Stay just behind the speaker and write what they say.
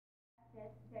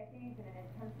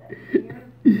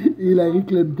Hillary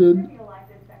Clinton.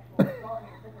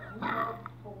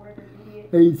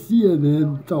 Et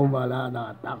CNN sont malades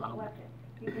en tabarnak.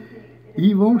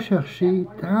 Ils vont chercher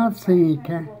 35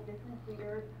 ans.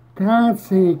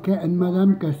 35 ans. Une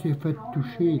madame qui s'est fait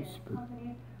toucher un petit peu.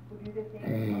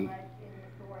 Hey.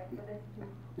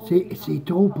 C'est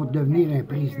trop pour devenir un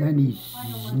président des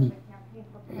États-Unis.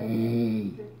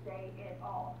 Hey.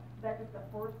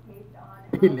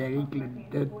 Hillary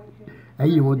Clinton.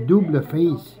 Hey, ils ont double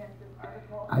face.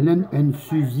 Elle a une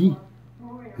Suzy.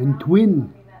 Une twin.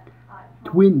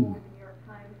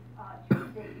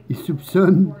 Ils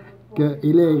soupçonnent que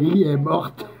Hillary est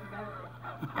morte.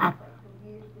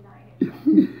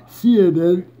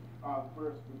 CNN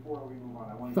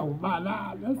sont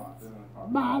malades.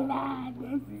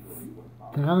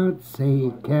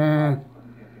 35 ans.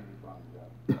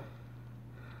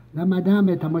 La madame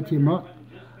est à moitié morte.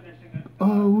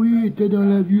 Ah oui, elle était dans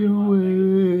l'avion.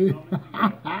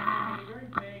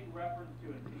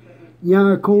 Il y a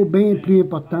encore bien plus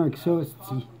important que ça,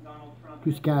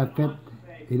 tout ce qu'elle a fait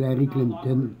Hillary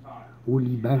Clinton au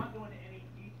Liban,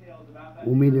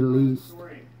 au Middle East.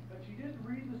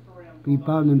 Puis il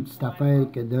parle d'une petite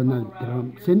affaire que Donald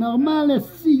Trump. C'est normal,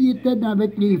 s'il était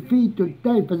avec les filles tout le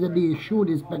temps, il faisait des shows,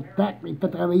 des spectacles, il fait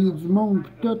travailler du monde,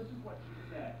 puis tout.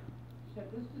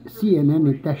 CNN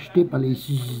est acheté par les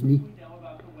États-Unis.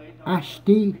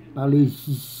 Acheté par les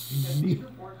États-Unis.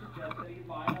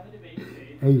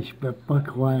 Hey, je peux pas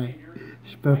croire.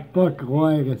 Je peux pas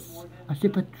croire. Ah, c'est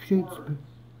pas touché un petit peu.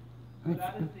 Un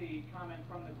petit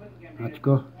peu. En tout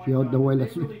cas, j'ai hâte de voir la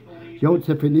suite. J'ai hâte que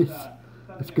ça finisse.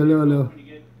 Parce que là,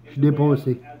 je suis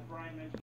dépassé.